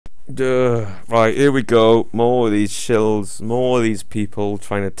Right, here we go. More of these shills, more of these people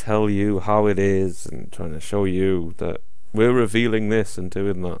trying to tell you how it is and trying to show you that we're revealing this and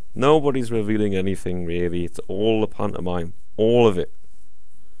doing that. Nobody's revealing anything really. It's all a pantomime. All of it.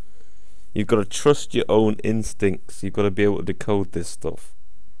 You've got to trust your own instincts. You've got to be able to decode this stuff.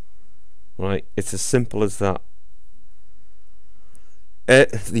 Right? It's as simple as that.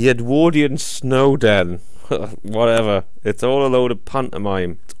 The Edwardian Snowden. Whatever. It's all a load of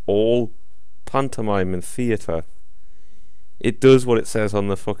pantomime. It's all pantomime and theatre. It does what it says on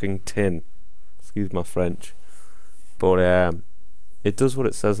the fucking tin. Excuse my French. But it does what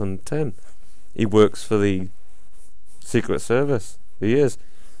it says on the tin. He works for the Secret Service. He is.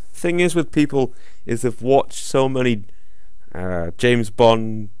 Thing is with people is they've watched so many James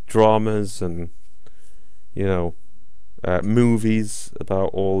Bond dramas and movies about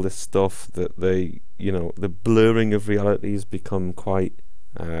all this stuff that they the blurring of reality has become quite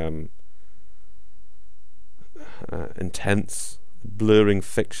intense, blurring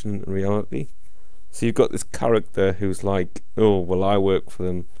fiction and reality. So you've got this character who's like, oh well, I work for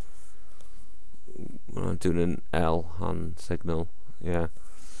them. I'm doing an L hand signal. Yeah.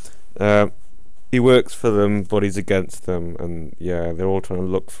 He works for them, but he's against them, and yeah, they're all trying to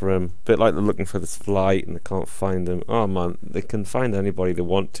look for him. Bit like they're looking for this flight and they can't find him. Oh man, they can find anybody they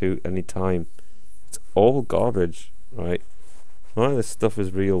want to, anytime. It's all garbage, right? None of this stuff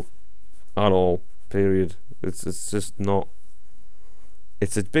is real at all. Period. It's just not.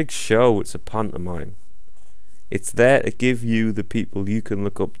 It's a big show. It's a pantomime. It's there to give you the people you can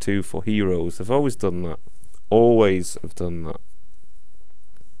look up to for heroes. They've always done that. Always have done that.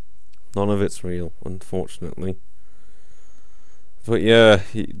 None of it's real, unfortunately. But yeah,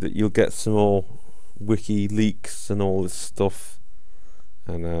 you'll get some more WikiLeaks and all this stuff,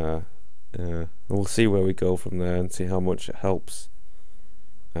 and we'll see where we go from there and see how much it helps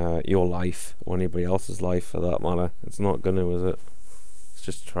your life or anybody else's life for that matter. It's not gonna, is it? It's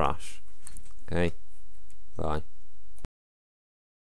just trash. Okay, bye.